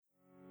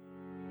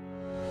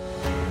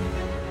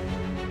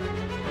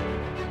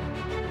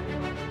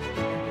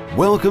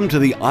Welcome to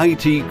the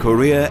IT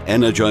Career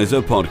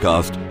Energizer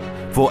podcast.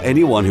 For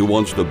anyone who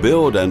wants to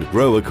build and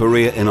grow a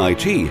career in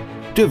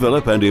IT,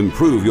 develop and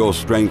improve your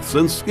strengths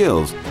and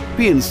skills,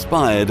 be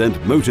inspired and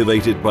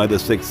motivated by the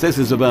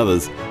successes of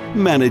others,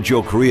 manage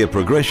your career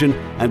progression,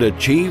 and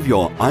achieve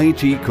your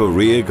IT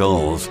career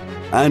goals.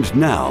 And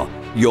now,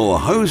 your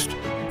host,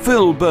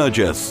 Phil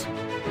Burgess.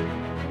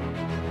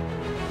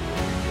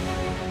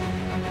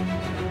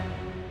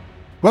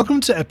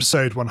 Welcome to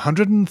episode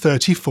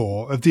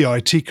 134 of the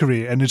IT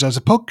Career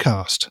Energizer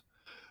podcast.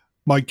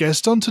 My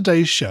guest on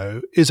today's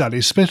show is Ali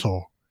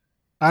Spittle.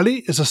 Ali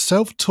is a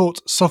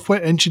self-taught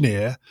software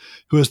engineer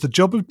who has the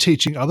job of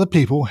teaching other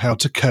people how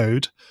to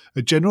code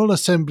a General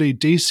Assembly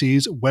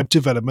DC's web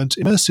development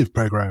immersive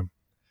program.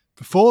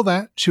 Before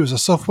that, she was a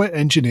software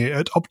engineer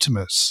at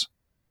Optimus.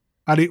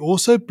 Ali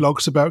also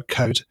blogs about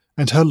code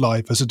and her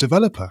life as a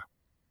developer.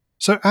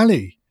 So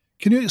Ali,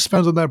 can you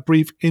expand on that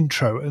brief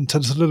intro and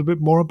tell us a little bit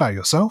more about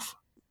yourself?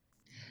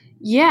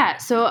 Yeah,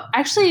 so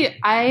actually,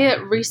 I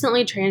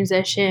recently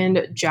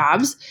transitioned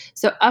jobs.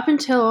 So up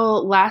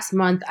until last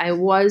month, I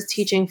was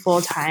teaching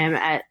full-time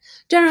at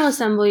General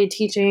Assembly,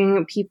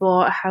 teaching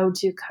people how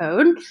to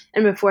code.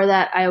 And before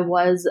that, I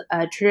was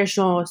a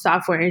traditional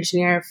software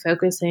engineer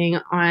focusing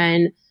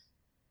on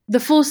the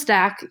full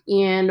stack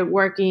and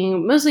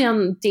working mostly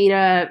on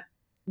data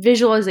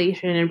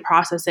visualization and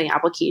processing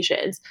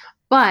applications.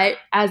 But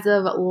as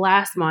of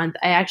last month,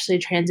 I actually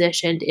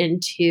transitioned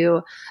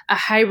into a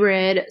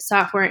hybrid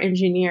software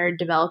engineer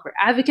developer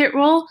advocate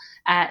role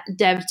at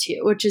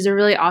Dev2, which is a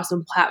really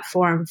awesome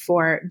platform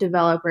for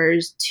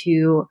developers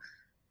to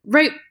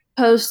write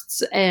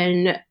posts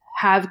and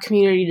have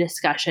community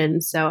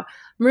discussions. So I'm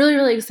really,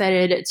 really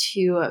excited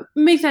to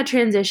make that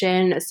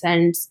transition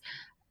since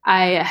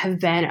I have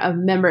been a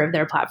member of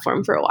their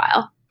platform for a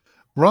while.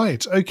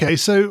 Right. Okay.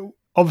 So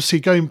obviously,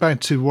 going back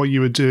to what you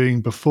were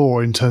doing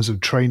before in terms of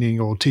training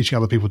or teaching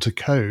other people to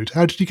code,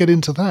 how did you get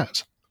into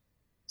that?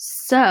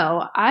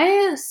 So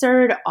I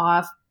started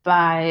off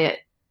by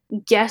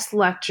guest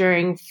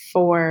lecturing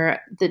for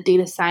the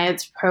data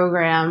science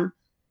program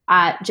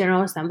at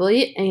General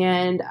Assembly.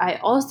 And I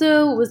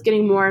also was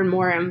getting more and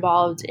more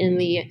involved in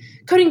the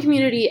coding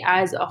community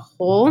as a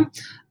whole.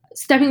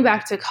 Stepping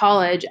back to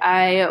college,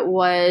 I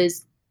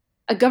was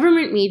a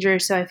government major,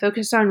 so I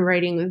focused on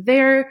writing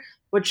there,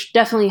 which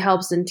definitely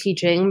helps in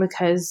teaching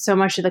because so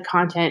much of the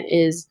content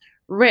is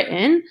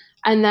written.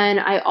 And then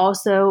I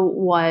also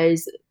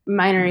was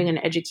minoring in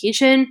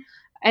education.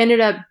 I ended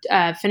up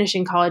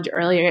finishing college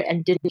earlier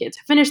and didn't get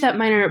to finish that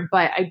minor,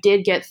 but I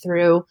did get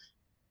through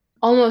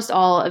almost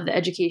all of the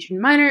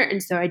education minor.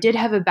 And so I did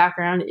have a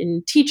background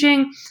in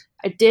teaching.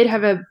 I did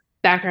have a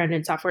background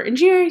in software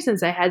engineering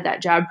since I had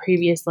that job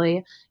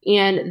previously.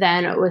 And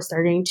then I was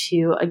starting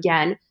to,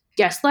 again,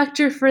 guest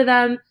lecture for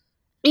them.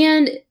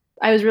 And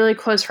I was really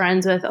close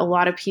friends with a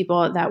lot of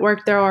people that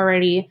worked there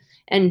already.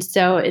 And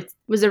so it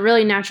was a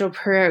really natural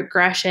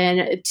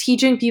progression.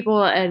 Teaching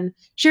people and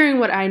sharing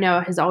what I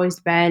know has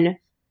always been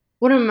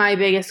one of my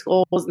biggest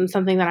goals and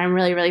something that I'm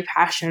really, really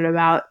passionate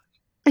about,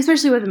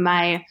 especially with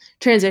my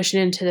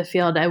transition into the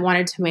field. I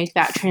wanted to make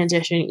that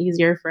transition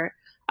easier for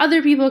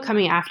other people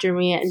coming after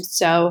me. And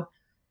so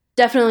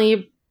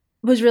definitely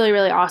was really,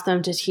 really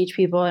awesome to teach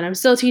people. And I'm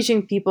still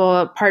teaching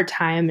people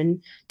part-time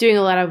and doing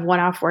a lot of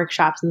one-off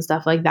workshops and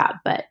stuff like that.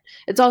 But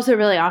it's also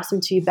really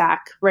awesome to be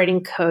back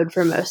writing code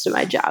for most of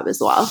my job as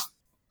well.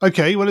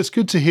 Okay, well, it's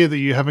good to hear that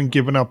you haven't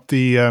given up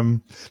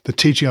the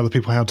teaching other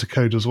people how to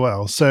code as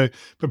well. So,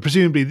 but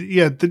presumably,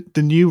 yeah,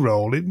 the new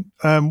role,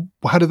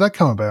 how did that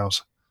come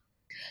about?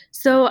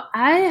 So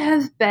I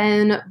have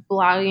been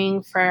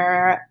blogging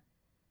for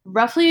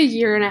roughly a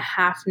year and a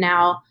half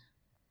now.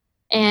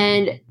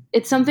 And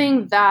it's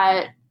something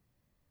that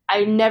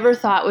I never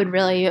thought would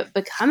really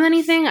become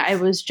anything. I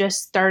was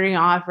just starting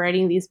off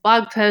writing these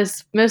blog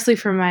posts, mostly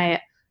for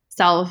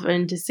myself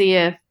and to see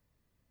if,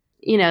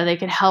 they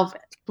could help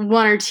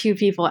one or two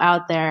people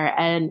out there.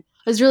 And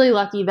I was really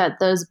lucky that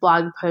those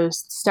blog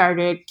posts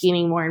started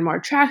gaining more and more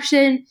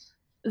traction.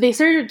 They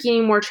started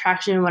gaining more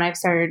traction when I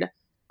started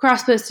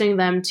cross-posting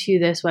them to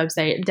this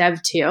website,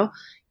 Dev2.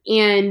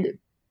 And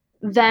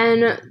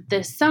then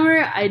this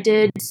summer, I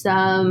did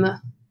some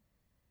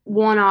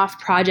one-off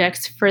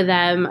projects for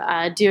them,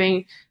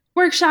 doing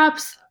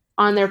workshops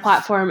on their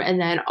platform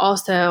and then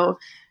also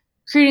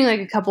creating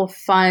like a couple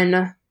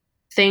fun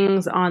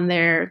things on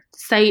their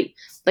site.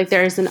 Like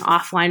there's an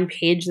offline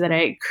page that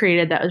I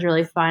created that was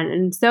really fun.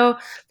 And so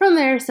from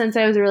there, since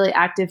I was a really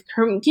active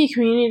key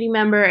community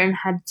member and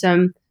had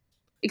some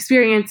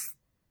experience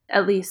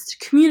at least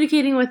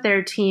communicating with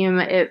their team,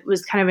 it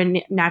was kind of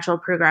a natural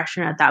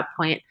progression at that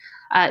point.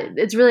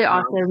 It's really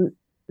awesome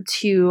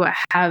to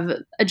have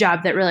a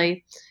job that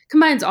really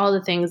combines all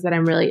the things that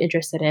I'm really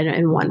interested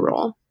in one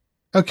role.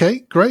 Okay,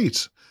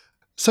 great.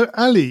 So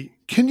Ali,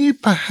 can you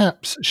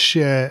perhaps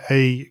share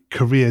a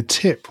career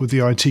tip with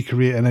the IT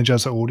Career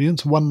Energizer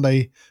audience, one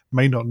they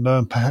may not know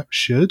and perhaps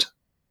should?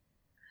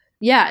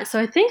 Yeah, so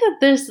I think that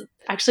this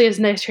actually is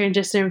a nice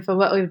transition from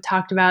what we've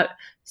talked about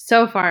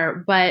so far,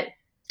 but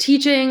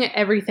teaching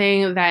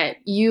everything that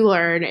you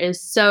learn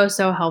is so,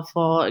 so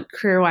helpful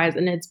career-wise,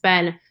 and it's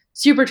been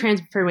super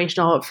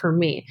transformational for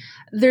me.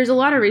 There's a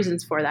lot of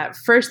reasons for that.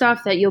 First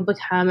off, that you'll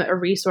become a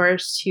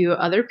resource to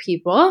other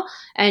people,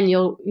 and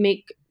you'll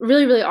make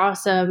really, really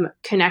awesome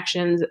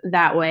connections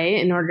that way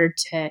in order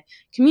to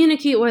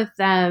communicate with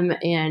them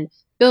and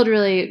build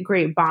really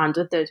great bonds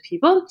with those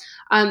people.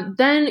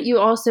 Then you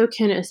also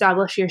can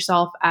establish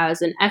yourself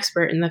as an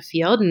expert in the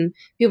field, and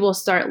people will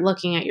start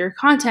looking at your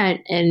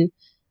content and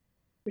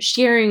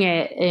sharing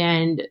it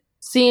and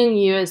seeing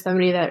you as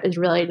somebody that is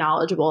really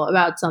knowledgeable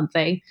about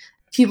something.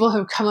 People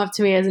have come up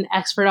to me as an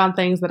expert on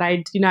things that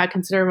I do not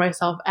consider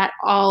myself at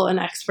all an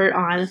expert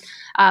on,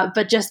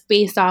 but just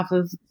based off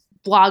of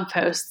blog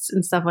posts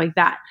and stuff like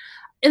that.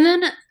 And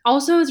then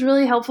also it's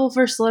really helpful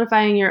for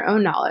solidifying your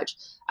own knowledge.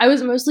 I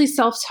was mostly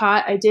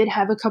self-taught. I did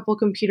have a couple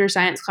computer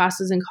science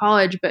classes in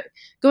college, but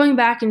going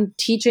back and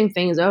teaching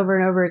things over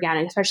and over again,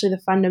 especially the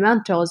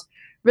fundamentals,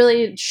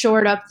 really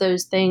shored up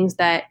those things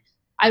that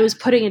I was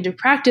putting into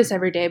practice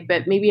every day,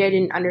 but maybe I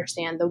didn't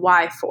understand the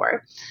why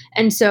for.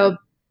 And so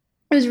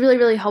it was really,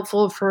 really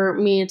helpful for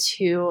me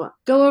to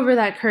go over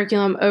that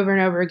curriculum over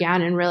and over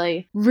again and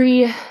really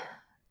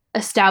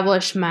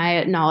re-establish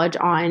my knowledge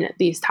on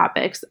these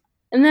topics.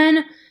 And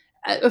then,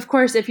 of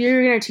course, if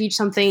you're going to teach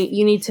something,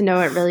 you need to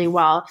know it really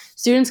well.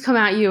 Students come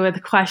at you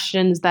with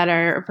questions that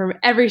are from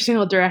every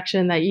single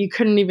direction that you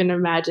couldn't even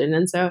imagine.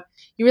 And so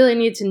you really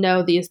need to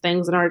know these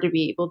things in order to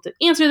be able to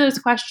answer those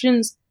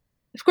questions.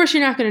 Of course,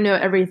 you're not going to know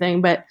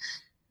everything, but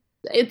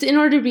it's in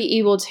order to be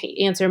able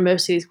to answer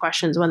most of these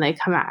questions when they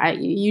come at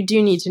you, you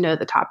do need to know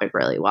the topic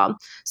really well.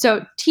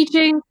 So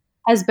teaching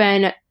has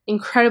been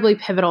incredibly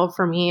pivotal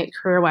for me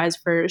career-wise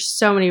for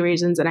so many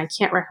reasons, and I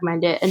can't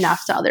recommend it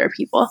enough to other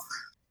people.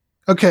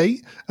 Okay.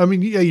 I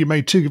mean, yeah, you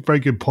made two very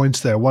good points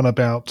there. One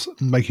about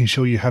making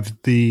sure you have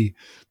the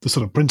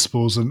sort of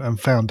principles and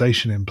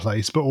foundation in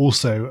place, but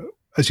also,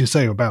 as you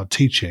say, about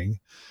teaching,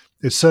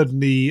 it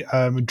certainly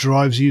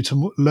drives you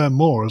to learn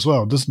more as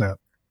well, doesn't it?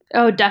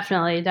 Oh,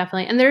 definitely,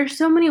 definitely. And there are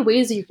so many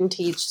ways that you can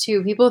teach,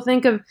 too. People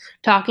think of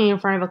talking in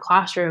front of a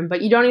classroom,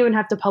 but you don't even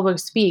have to public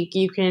speak.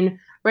 You can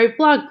write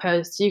blog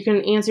posts. You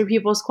can answer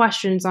people's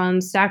questions on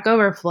Stack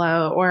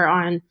Overflow or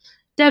on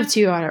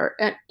DevTools or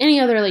any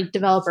other like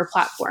developer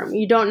platform.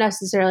 You don't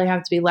necessarily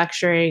have to be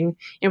lecturing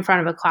in front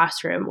of a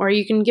classroom, or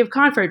you can give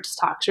conference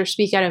talks or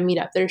speak at a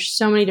meetup. There's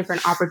so many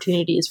different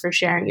opportunities for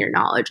sharing your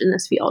knowledge in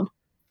this field.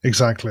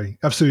 Exactly.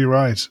 Absolutely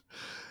right.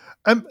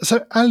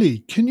 So,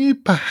 Ali, can you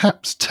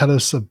perhaps tell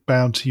us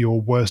about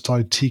your worst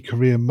IT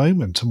career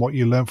moment and what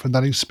you learned from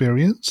that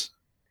experience?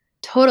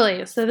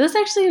 Totally. So this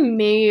actually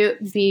may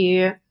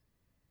be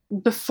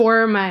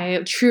before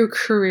my true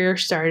career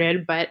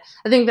started, but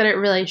I think that it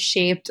really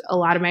shaped a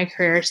lot of my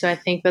career. So I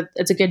think that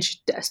it's a good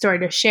story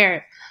to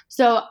share.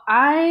 So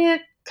I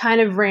kind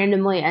of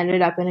randomly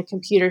ended up in a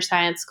computer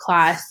science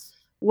class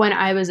when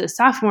I was a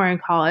sophomore in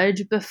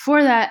college.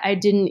 Before that, I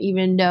didn't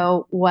even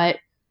know what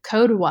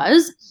code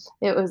was.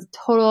 It was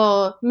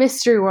total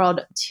mystery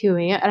world to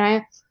me, and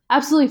I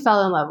absolutely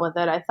fell in love with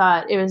it. I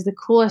thought it was the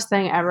coolest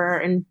thing ever,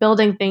 and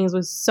building things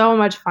was so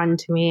much fun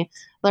to me.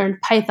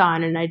 Learned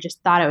Python, and I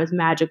just thought it was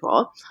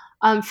magical.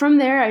 From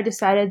there, I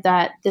decided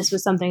that this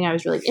was something I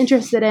was really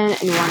interested in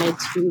and wanted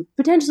to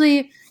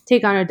potentially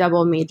take on a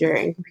double major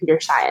in computer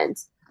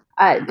science.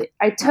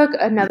 I took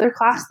another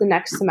class the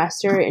next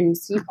semester in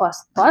C++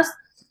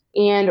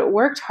 and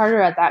worked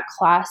harder at that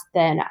class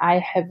than I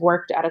have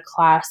worked at a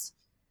class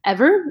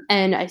ever,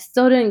 and I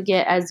still didn't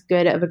get as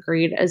good of a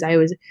grade as I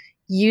was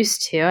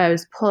used to. I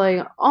was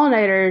pulling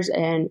all-nighters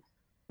and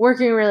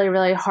working really,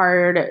 really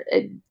hard,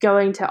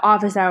 going to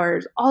office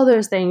hours, all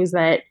those things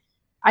that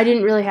I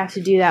didn't really have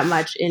to do that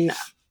much in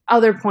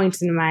other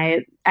points in my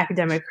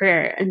academic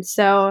career. And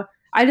so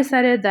I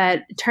decided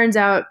that it turns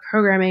out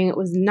programming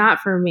was not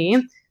for me.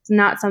 It's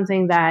not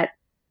something that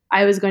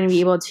I was going to be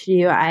able to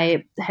do.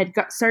 I had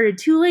got started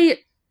too late,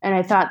 and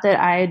I thought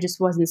that I just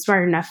wasn't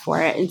smart enough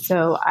for it. And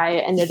so I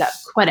ended up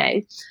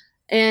quitting.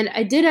 And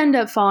I did end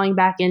up falling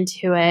back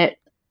into it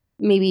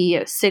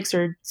maybe 6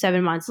 or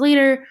 7 months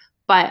later,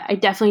 but I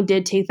definitely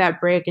did take that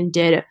break and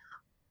did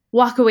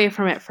walk away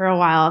from it for a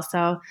while. So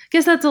I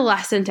guess that's a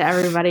lesson to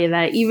everybody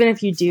that even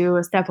if you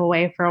do step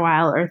away for a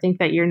while or think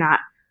that you're not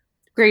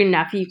great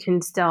enough, you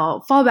can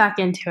still fall back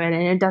into it.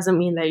 And it doesn't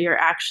mean that you're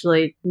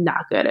actually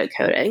not good at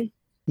coding.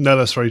 No,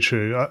 that's very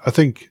true. I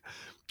think,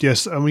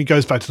 yes, I mean, it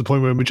goes back to the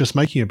point where we're just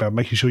making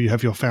sure you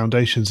have your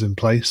foundations in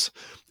place.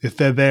 If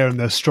they're there and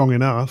they're strong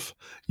enough,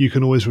 you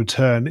can always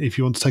return if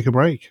you want to take a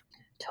break.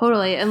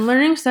 Totally. And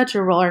learning's such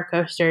a roller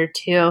coaster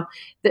too.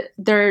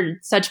 There are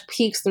such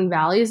peaks and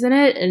valleys in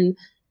it. And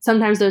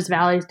sometimes those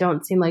valleys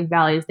don't seem like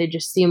valleys. They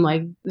just seem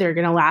like they're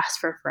going to last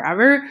for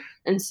forever.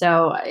 And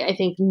so I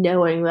think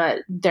knowing that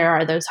there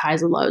are those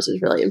highs and lows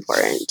is really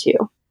important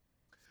too.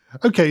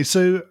 Okay,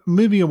 so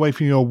moving away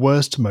from your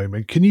worst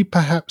moment, can you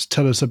perhaps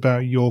tell us about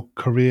your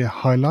career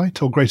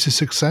highlight or greatest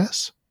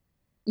success?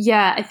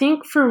 Yeah, I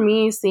think for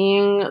me,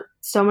 seeing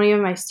so many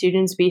of my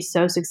students be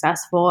so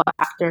successful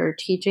after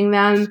teaching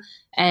them,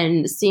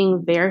 and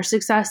seeing their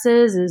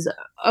successes is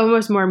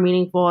almost more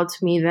meaningful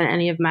to me than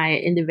any of my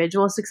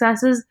individual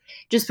successes,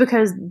 just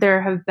because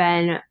there have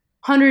been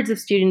hundreds of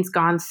students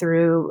gone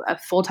through a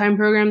full-time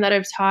program that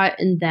I've taught,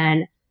 and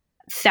then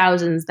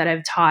thousands that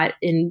I've taught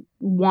in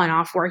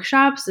one-off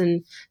workshops,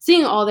 and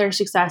seeing all their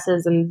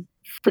successes and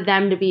for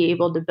them to be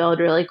able to build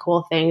really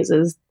cool things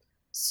is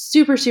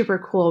super, super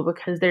cool,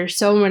 because there's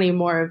so many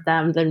more of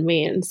them than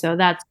me. And so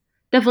that's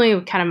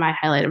definitely kind of my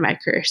highlight of my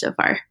career so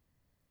far.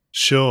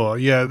 Sure.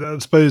 Yeah. I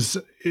suppose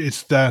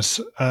it's that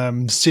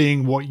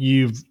seeing what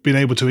you've been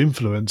able to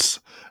influence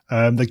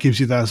that gives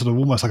you that sort of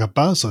almost like a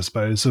buzz, I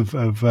suppose,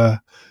 of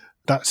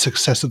that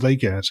success that they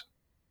get.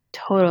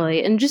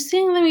 Totally. And just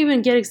seeing them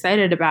even get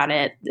excited about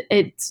it,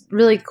 it's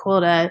really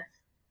cool to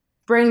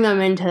bring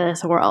them into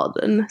this world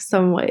in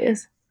some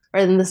ways, or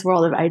in this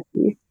world of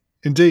IT.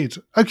 Indeed.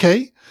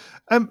 Okay.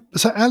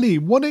 So, Ali,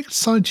 what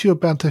excites you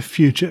about the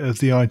future of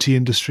the IT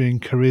industry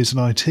and careers in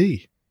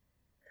IT?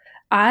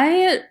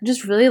 I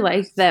just really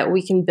like that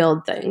we can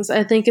build things.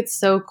 I think it's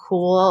so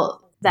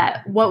cool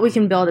that what we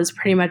can build is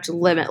pretty much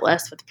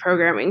limitless with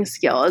programming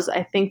skills.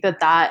 I think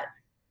that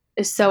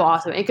is so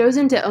awesome. It goes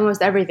into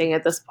almost everything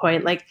at this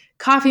point. Like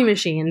coffee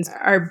machines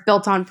are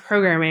built on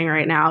programming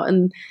right now,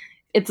 and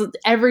it's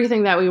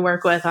everything that we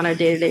work with on a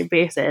day-to-day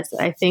basis.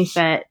 I think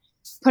that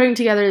putting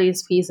together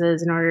these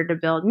pieces in order to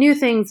build new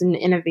things and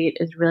innovate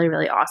is really,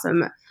 really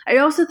awesome. I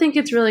also think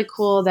it's really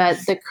cool that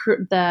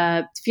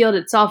the field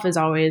itself is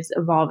always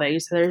evolving.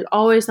 So there's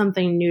always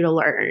something new to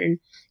learn.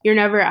 You're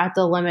never at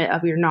the limit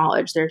of your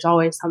knowledge. There's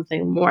always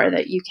something more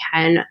that you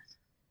can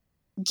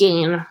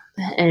gain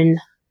and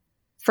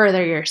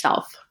further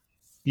yourself.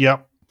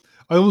 Yep.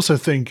 I also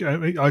think,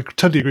 I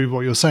totally agree with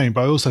what you're saying,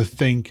 but I also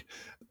think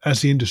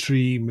as the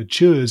industry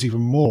matures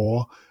even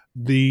more,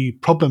 the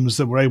problems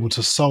that we're able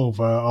to solve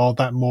are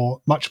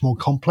much more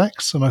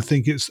complex, and I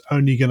think it's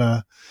only going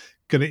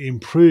to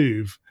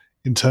improve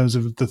in terms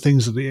of the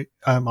things that the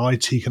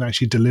IT can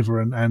actually deliver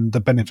and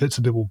the benefits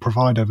that it will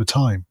provide over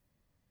time.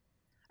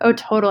 Oh,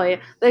 totally.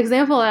 The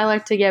example I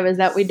like to give is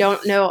that we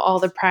don't know all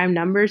the prime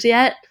numbers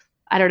yet.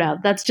 I don't know.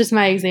 That's just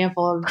my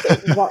example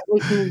of what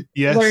we can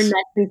yes. learn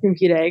next in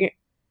computing.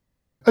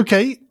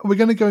 Okay, we're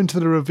going to go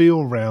into the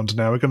reveal round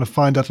now. We're going to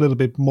find out a little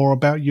bit more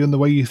about you and the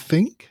way you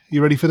think.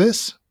 You ready for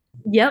this?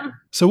 Yep.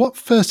 So what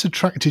first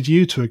attracted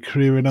you to a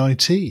career in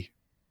IT?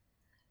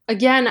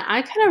 Again,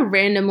 I kind of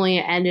randomly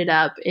ended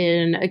up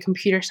in a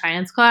computer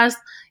science class.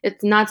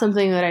 It's not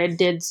something that I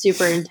did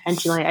super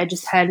intentionally. I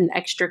just had an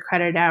extra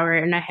credit hour,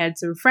 and I had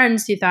some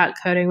friends who thought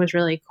coding was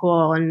really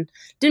cool and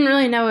didn't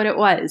really know what it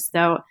was.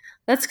 So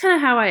that's kind of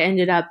how I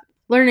ended up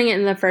learning it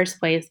in the first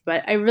place.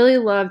 But I really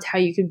loved how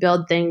you could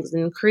build things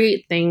and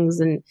create things,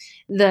 and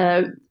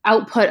the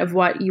output of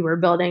what you were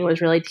building was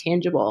really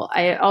tangible.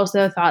 I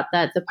also thought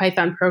that the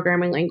Python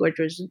programming language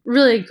was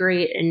really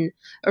great and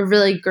a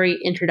really great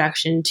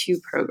introduction to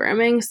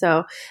programming.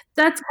 So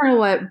that's kind of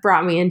what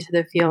brought me into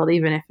the field,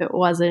 even if it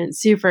wasn't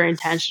super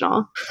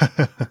intentional.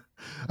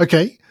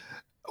 Okay.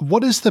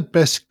 What is the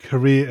best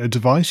career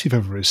advice you've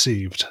ever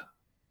received?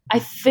 I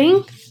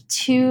think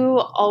to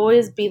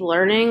always be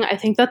learning. I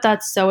think that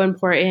that's so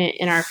important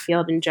in our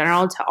field in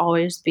general, to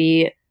always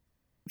be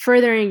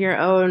furthering your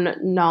own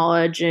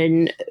knowledge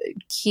and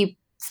keep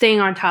staying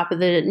on top of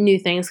the new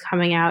things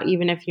coming out,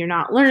 even if you're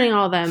not learning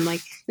all of them.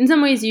 Like in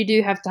some ways you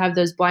do have to have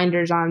those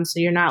blinders on, so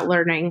you're not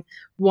learning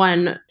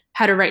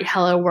how to write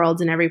hello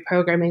worlds in every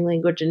programming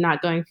language and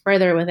not going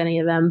further with any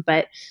of them.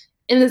 But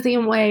in the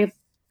same way,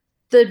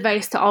 the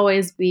advice to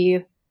always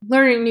be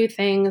learning new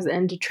things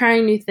and to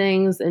trying new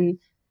things and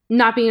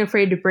not being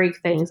afraid to break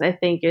things, I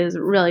think, is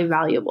really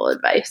valuable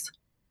advice.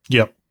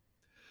 Yep.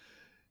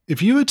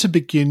 If you were to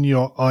begin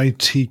your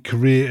IT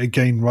career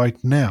again right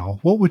now,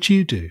 what would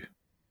you do?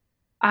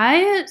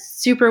 I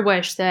super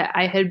wish that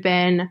I had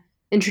been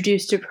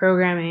introduced to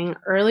programming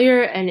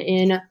earlier and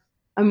in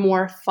a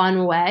more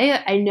fun way.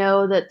 I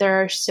know that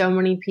there are so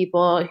many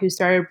people who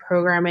started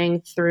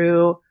programming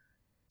through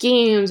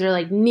games or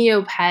like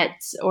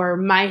Neopets or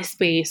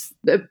MySpace,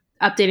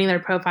 updating their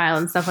profile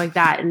and stuff like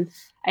that. And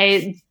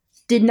I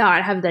did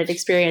not have that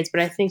experience,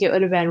 but I think it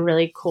would have been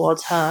really cool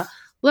to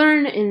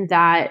learn in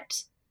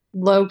that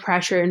low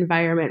pressure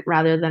environment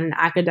rather than an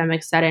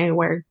academic setting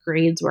where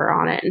grades were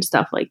on it and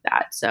stuff like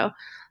that. So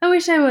I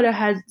wish I would have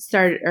had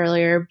started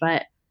earlier,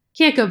 but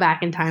can't go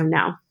back in time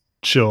now.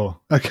 Sure.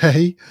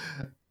 Okay.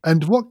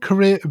 And what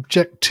career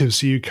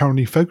objectives are you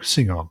currently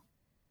focusing on?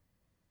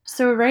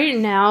 So right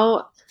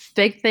now,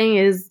 big thing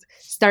is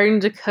starting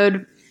to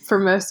code for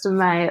most of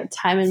my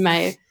time in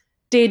my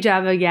day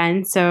job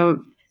again.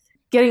 So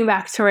getting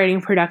back to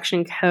writing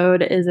production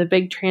code is a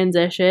big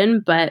transition,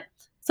 but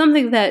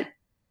something that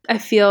I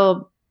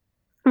feel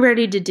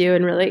ready to do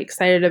and really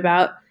excited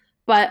about.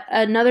 But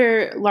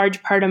another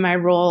large part of my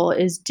role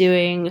is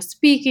doing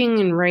speaking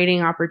and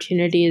writing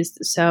opportunities.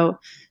 So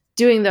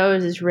doing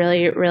those is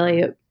really,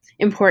 really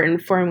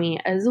important for me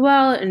as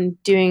well,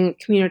 and doing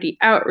community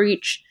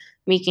outreach,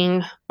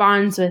 making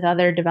bonds with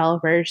other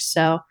developers.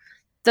 So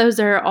those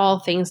are all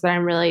things that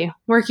I'm really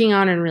working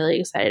on and really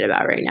excited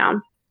about right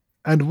now.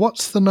 And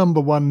what's the number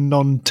one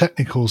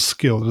non-technical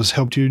skill that has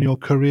helped you in your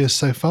career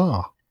so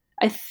far?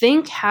 I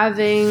think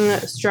having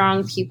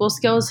strong people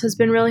skills has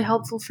been really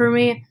helpful for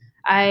me.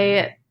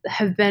 I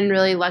have been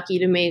really lucky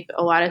to make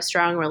a lot of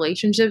strong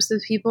relationships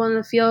with people in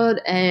the field,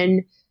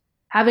 and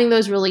having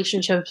those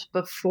relationships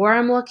before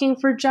I'm looking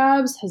for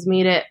jobs has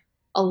made it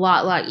a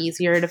lot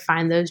easier to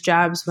find those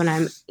jobs when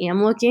I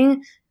am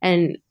looking.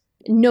 And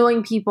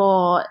knowing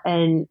people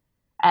and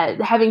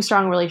having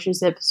strong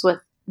relationships with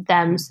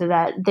them so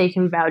that they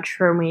can vouch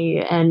for me,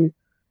 and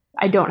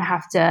I don't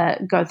have to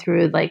go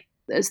through like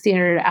the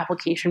standard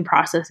application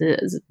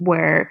processes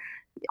where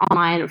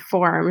online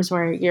forms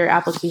where your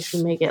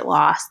application may get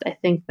lost. I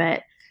think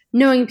that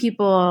knowing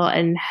people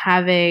and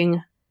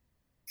having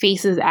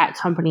faces at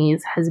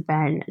companies has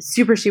been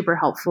super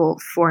helpful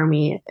for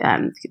me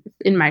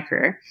in my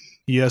career.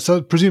 Yeah, so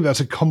I presume that's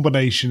a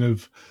combination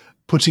of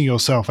putting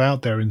yourself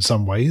out there in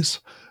some ways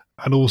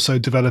and also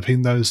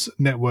developing those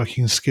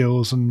networking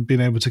skills and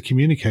being able to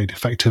communicate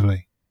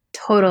effectively.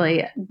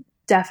 Totally,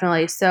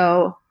 definitely.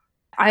 So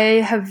I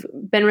have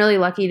been really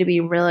lucky to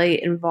be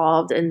really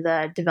involved in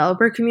the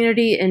developer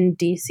community in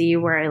DC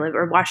where I live,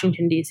 or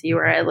Washington, DC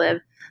where I live.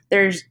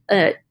 There's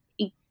an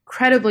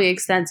incredibly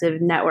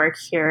extensive network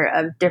here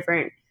of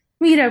different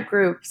meetup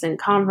groups and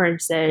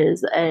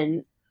conferences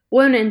and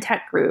women in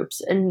tech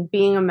groups, and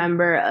being a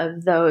member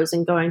of those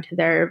and going to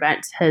their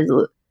events has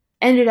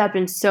ended up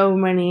in so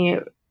many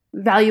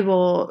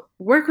valuable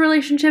work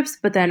relationships,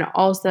 but then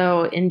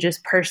also in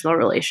just personal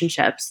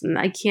relationships. And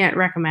I can't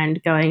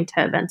recommend going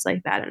to events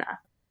like that enough.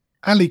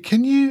 Ali,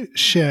 can you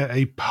share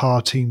a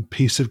parting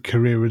piece of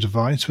career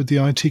advice with the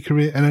IT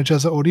Career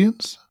Energizer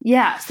audience?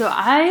 Yeah, so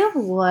I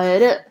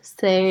would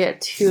say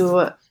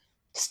to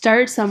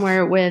start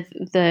somewhere with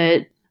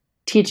the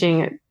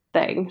teaching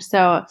thing.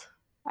 So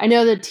I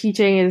know that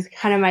teaching is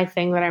kind of my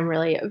thing that I'm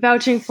really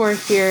vouching for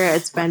here.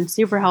 It's been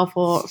super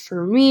helpful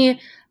for me,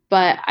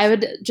 but I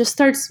would just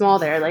start small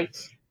there, like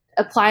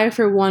apply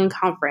for one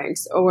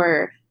conference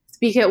or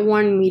speak at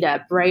one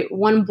meetup, write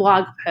one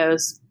blog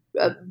post,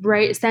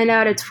 send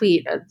out a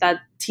tweet that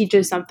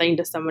teaches something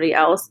to somebody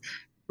else,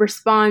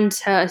 respond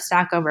to a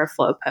Stack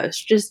Overflow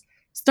post. Just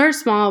start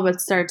small,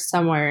 but start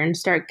somewhere and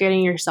start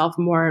getting yourself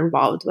more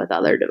involved with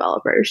other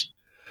developers.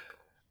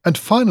 And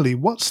finally,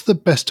 what's the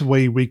best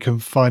way we can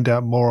find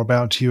out more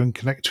about you and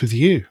connect with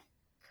you?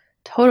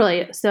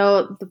 Totally.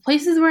 So the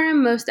places where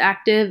I'm most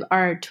active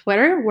are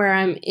Twitter, where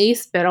I'm A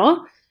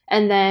Spittle,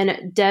 and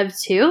then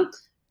Dev2,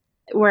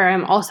 where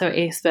I'm also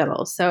A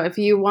Spittle. So if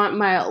you want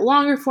my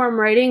longer form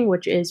writing,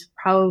 which is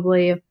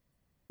probably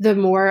the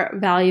more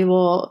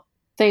valuable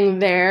thing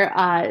there,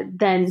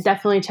 then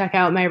definitely check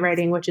out my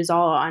writing, which is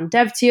all on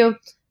Dev2.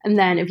 And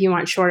then if you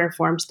want shorter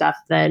form stuff,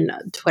 then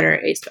Twitter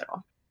A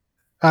Spittle.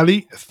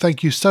 Ali,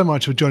 thank you so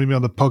much for joining me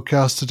on the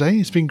podcast today.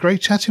 It's been great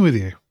chatting with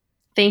you.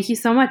 Thank you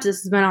so much.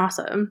 This has been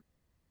awesome.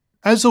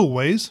 As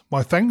always,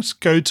 my thanks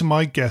go to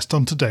my guest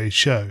on today's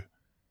show.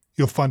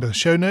 You'll find a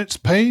show notes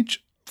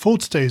page for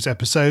today's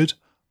episode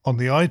on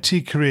the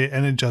IT Career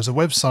Energizer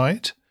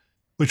website,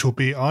 which will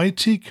be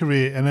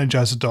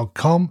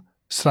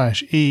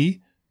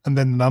itcareerenergizer.com/e and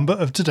then the number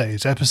of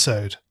today's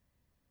episode.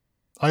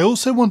 I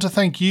also want to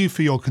thank you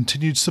for your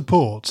continued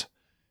support.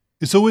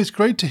 It's always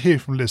great to hear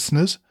from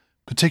listeners,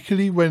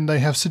 particularly when they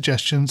have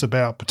suggestions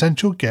about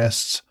potential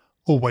guests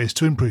or ways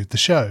to improve the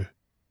show.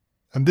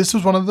 And this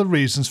was one of the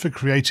reasons for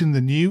creating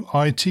the new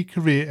IT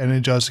Career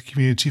Energizer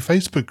Community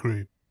Facebook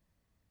group.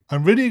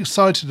 I'm really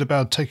excited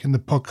about taking the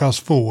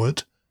podcast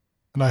forward,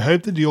 and I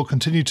hope that you'll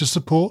continue to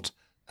support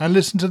and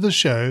listen to the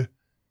show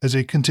as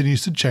it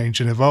continues to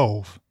change and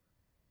evolve.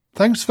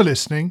 Thanks for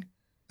listening,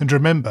 and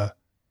remember,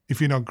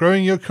 if you're not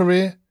growing your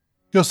career,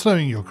 you're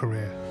slowing your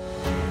career.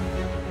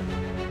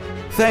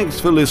 Thanks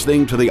for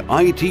listening to the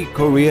IT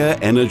Career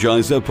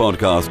Energizer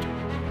podcast.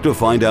 To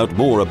find out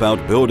more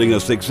about building a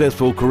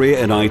successful career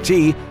in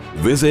IT,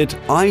 visit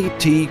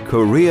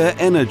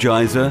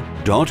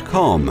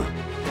itcareerenergizer.com.